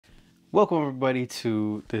Welcome everybody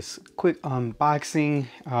to this quick unboxing.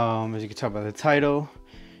 As you can tell by the title,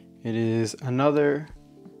 it is another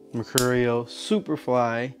Mercurial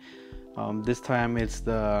Superfly. This time it's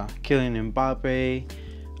the Kylian Mbappe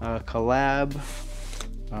collab.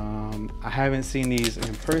 I haven't seen these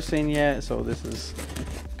in person yet, so this is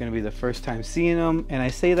gonna be the first time seeing them. And I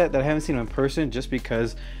say that I haven't seen them in person just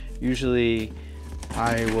because usually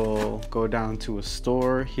I will go down to a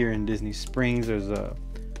store here in Disney Springs. There's a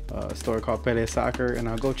store called Pele Soccer, and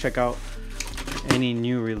I'll go check out any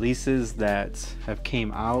new releases that have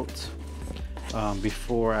came out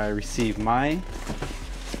before I receive my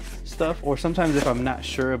stuff. Or sometimes if I'm not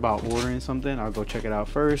sure about ordering something, I'll go check it out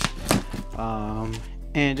first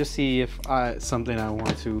and just see if something I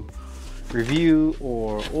want to review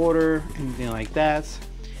or order, anything like that.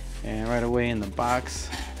 And right away in the box,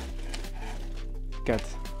 got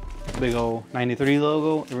the big old 93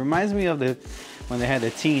 logo. It reminds me of when they had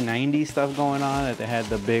the T90 stuff going on, that they had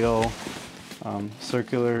the big old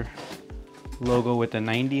circular logo with the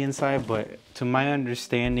 90 inside, but to my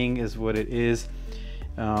understanding is what it is.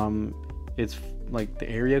 It's like the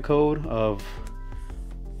area code of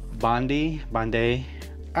Bondy.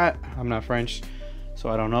 I'm not French, so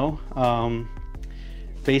I don't know.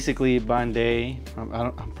 Basically Bondy,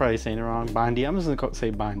 I'm probably saying it wrong. Bondy, I'm just gonna say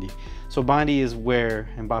Bondy. So Bondy is where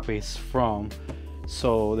Mbappe is from,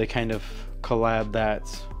 so they kind of collab that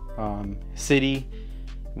city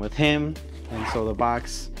with him, and so the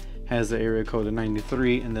box has the area code of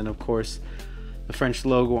 93, and then of course the French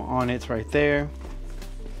logo on it right there.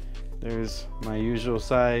 There's my usual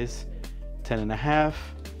size, 10.5,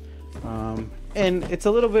 and it's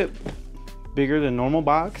a little bit bigger than normal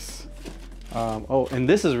box. Oh, and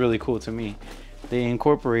this is really cool to me. They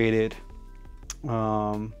incorporated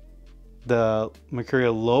the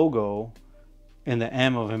Mercurial logo in the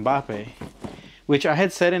M of Mbappe, which I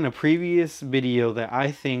had said in a previous video that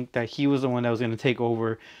I think that he was the one that was going to take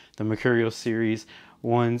over the Mercurial series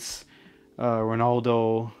once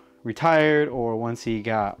Ronaldo retired, or once he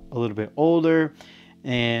got a little bit older.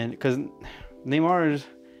 And because Neymar is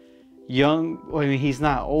young, well, I mean, he's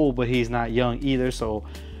not old, but he's not young either, so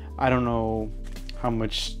I don't know how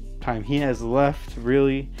much time he has left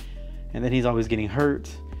really, and then he's always getting hurt.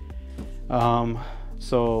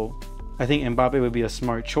 So I think Mbappe would be a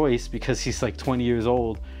smart choice because he's like 20 years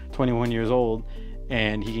old, 21 years old,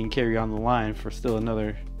 and he can carry on the line for still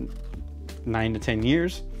another 9 to 10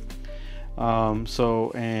 years.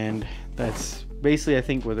 And that's basically, I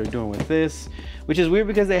think, what they're doing with this, which is weird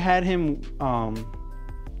because they had him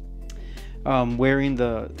wearing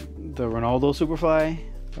the Ronaldo Superfly.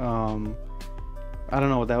 I don't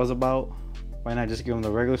know what that was about. Why not just give him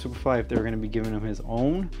the regular Superfly if they were going to be giving him his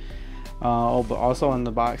own? Oh, but also on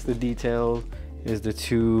the box, the detail is the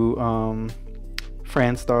two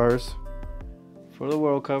France stars for the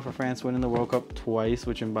World Cup, for France winning the World Cup twice,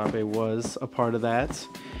 which Mbappe was a part of that.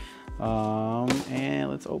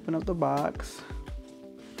 And let's open up the box.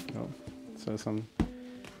 Oh, so some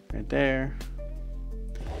right there.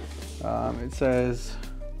 It says,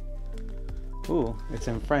 ooh, it's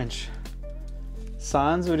in French.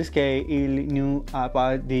 Sans risquer il n'y a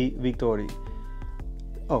pas de victoire.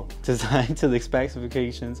 Oh, designed to the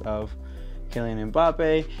specifications of Kylian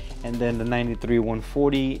Mbappe, and then the 93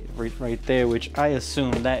 140 right there, which I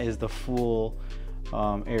assume that is the full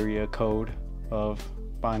area code of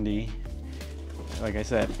Bondy. Like I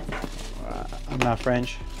said, I'm not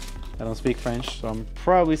French. I don't speak French, so I'm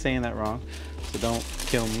probably saying that wrong, so don't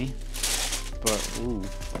kill me. But ooh,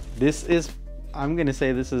 this is, I'm gonna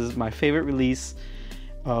say this is my favorite release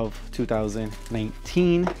of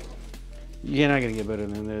 2019. You're not gonna get better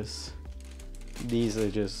than this. These are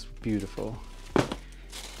just beautiful.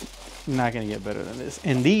 Not gonna get better than this.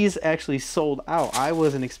 And these actually sold out. I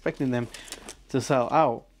wasn't expecting them to sell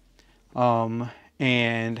out.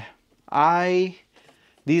 And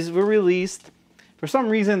these were released. For some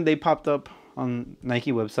reason, they popped up on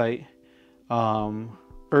Nike website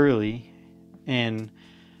early, and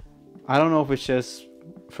I don't know if it's just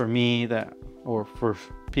for me that, or for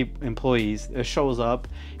employees, it shows up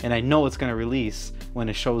and I know it's going to release when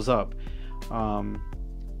it shows up,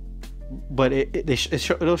 but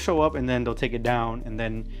it'll show up and then they'll take it down, and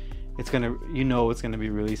then it's gonna, it's gonna be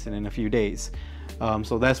releasing in a few days.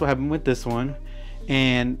 So that's what happened with this one.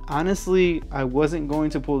 And honestly, I wasn't going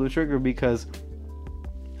to pull the trigger because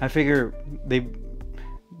I figure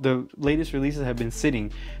the latest releases have been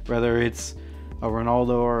sitting, whether it's a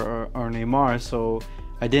Ronaldo or Neymar, so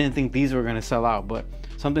I didn't think these were going to sell out. But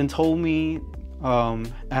something told me,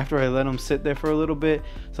 after I let them sit there for a little bit,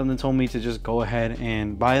 something told me to just go ahead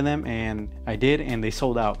and buy them, and I did, and they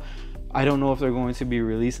sold out. I don't know if they're going to be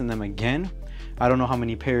releasing them again. I don't know how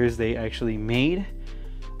many pairs they actually made.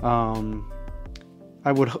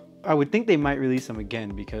 I would think they might release them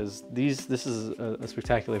again, because this is a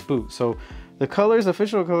spectacular boot. So the colors,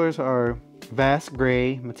 official colors, are vast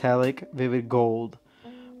gray, metallic, vivid gold,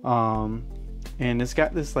 and it's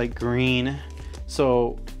got this like green.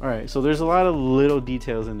 So all right, so there's a lot of little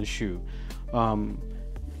details in the shoe.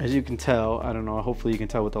 As you can tell, I don't know, hopefully you can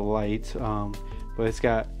tell with the light, but it's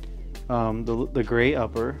got the gray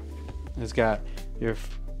upper. It's got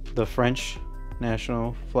the French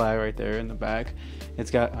national flag right there in the back. It's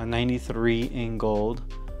got a 93 in gold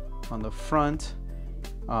on the front.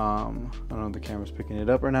 I don't know if the camera's picking it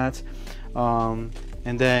up or not.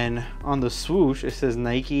 And then on the swoosh, it says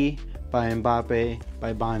Nike by Mbappe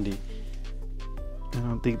by Bondy. I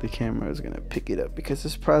don't think the camera is gonna pick it up because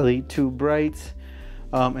it's probably too bright.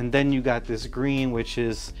 And then you got this green, which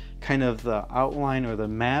is kind of the outline or the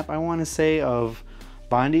map, I want to say, of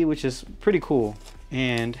Bondy, which is pretty cool.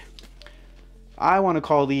 And I want to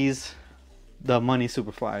call these the money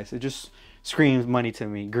Superflies. It just screams money to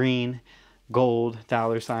me. Green, gold,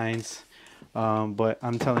 dollar signs. But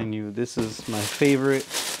I'm telling you, this is my favorite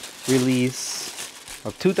release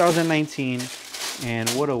of 2019. And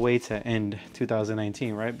what a way to end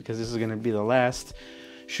 2019, right? Because this is going to be the last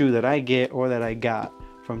shoe that I get, or that I got,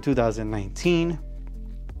 from 2019.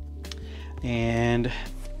 And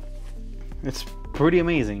it's pretty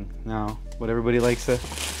amazing. Now, what everybody likes to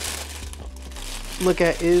look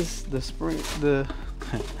at is the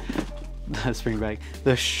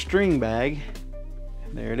string bag.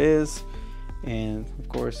 There it is. And of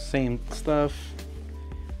course, same stuff.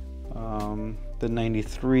 The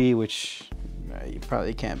 93, which you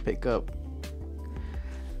probably can't pick up,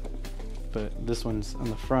 but this one's on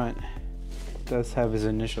the front. It does have his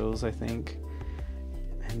initials, I think.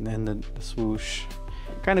 And then the swoosh,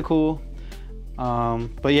 kind of cool.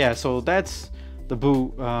 But yeah, so that's the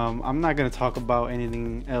boot. I'm not gonna talk about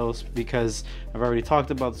anything else because I've already talked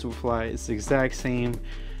about the Superfly. It's the exact same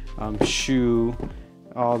shoe.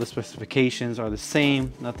 All the specifications are the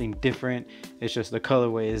same, nothing different. It's just the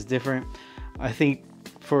colorway is different. I think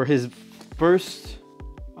for his first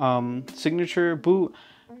signature boot,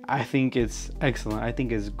 I think it's excellent. I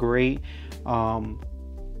think it's great.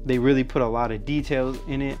 They really put a lot of details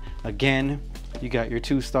in it. Again, you got your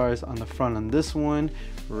 2 stars on the front on this one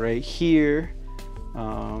right here,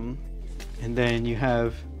 and then you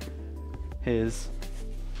have his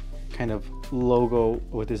kind of logo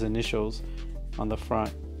with his initials on the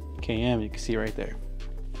front, KM, you can see right there.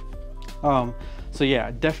 So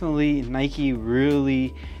yeah, definitely Nike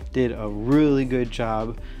really did a really good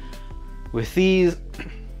job with these.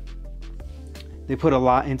 They put a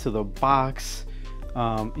lot into the box,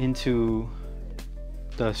 into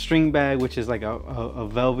the string bag, which is like a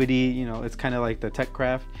velvety, you know, it's kind of like the Tech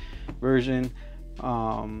Craft version.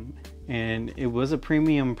 And it was a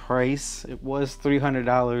premium price. It was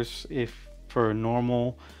 $300 if for a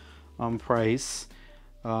normal price,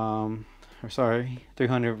 or sorry,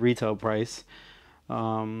 $300 retail price.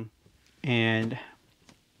 And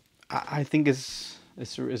I think it's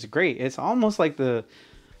great. It's almost like the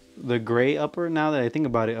gray upper, now that I think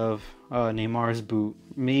about it, of Neymar's boot.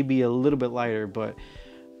 Maybe a little bit lighter, but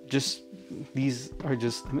just these are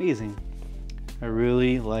just amazing. I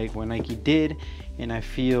really like what Nike did, and I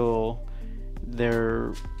feel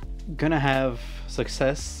they're gonna have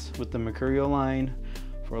success with the Mercurial line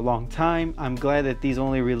for a long time. I'm glad that these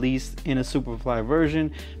only released in a Superfly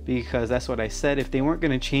version, because that's what I said. If they weren't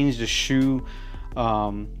gonna change the shoe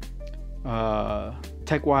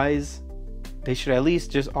tech wise, they should at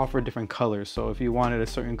least just offer different colors. So if you wanted a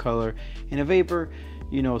certain color in a Vapor,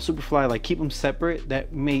 you know, Superfly, like, keep them separate.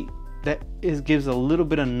 Gives a little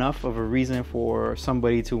bit enough of a reason for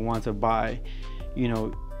somebody to want to buy, you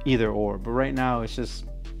know, either or. But right now it's just,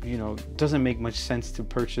 you know, doesn't make much sense to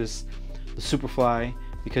purchase the Superfly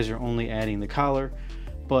because you're only adding the collar.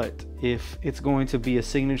 But if it's going to be a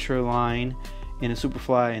signature line in a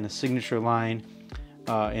Superfly and a signature line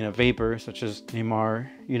in a Vapor, such as Neymar,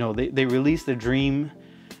 you know, they released the Dream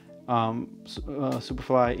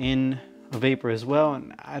Superfly in a Vapor as well,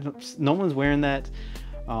 and no one's wearing that.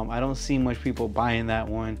 I don't see much people buying that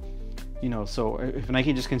one, you know. So if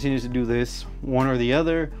Nike just continues to do this, one or the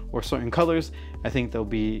other, or certain colors, I think they'll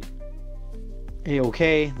be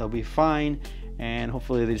a-okay, they'll be fine, and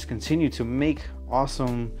hopefully they just continue to make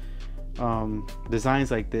awesome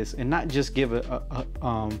designs like this, and not just give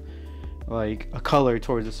like a color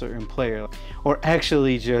towards a certain player, or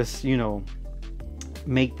actually just, you know,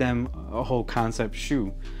 make them a whole concept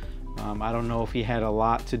shoe. I don't know if he had a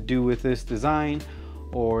lot to do with this design,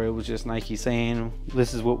 or it was just Nike saying,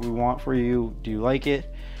 this is what we want for you, do you like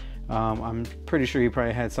it? I'm pretty sure he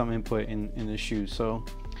probably had some input in the shoe. So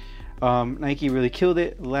Nike really killed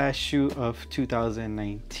it. Last shoe of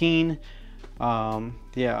 2019.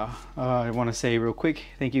 Yeah, I want to say real quick,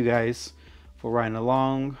 thank you guys for riding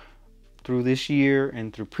along through this year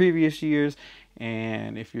and through previous years.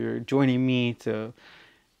 And if you're joining me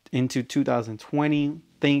into 2020,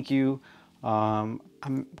 thank you.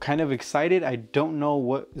 I'm kind of excited. I don't know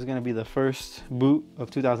what is going to be the first boot of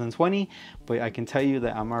 2020, but I can tell you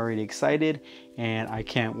that I'm already excited and I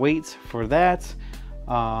can't wait for that.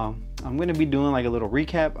 I'm going to be doing like a little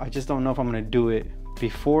recap. I just don't know if I'm going to do it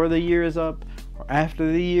before the year is up or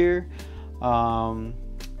after the year.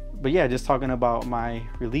 But yeah, just talking about my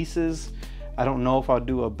releases. I don't know if I'll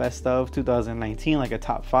do a best of 2019, like a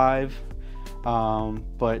top 5,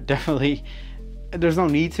 but definitely there's no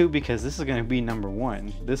need to, because this is going to be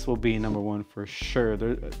 #1. This will be #1 for sure.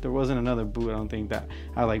 There wasn't another boot I don't think that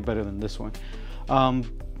I like better than this one.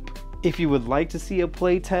 If you would like to see a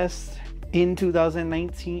play test in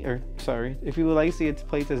 2019, or sorry, if you would like to see a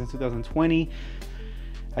play test in 2020,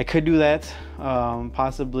 I could do that,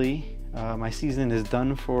 possibly. My season is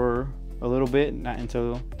done for a little bit, not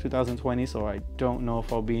until 2020, so I don't know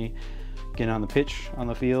if I'll be getting on the pitch, on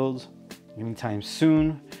the field anytime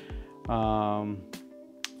soon.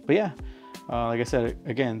 But yeah, like I said,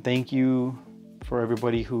 again, thank you for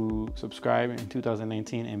everybody who subscribed in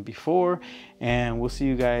 2019 and before, and we'll see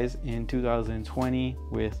you guys in 2020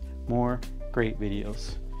 with more great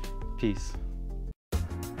videos. Peace.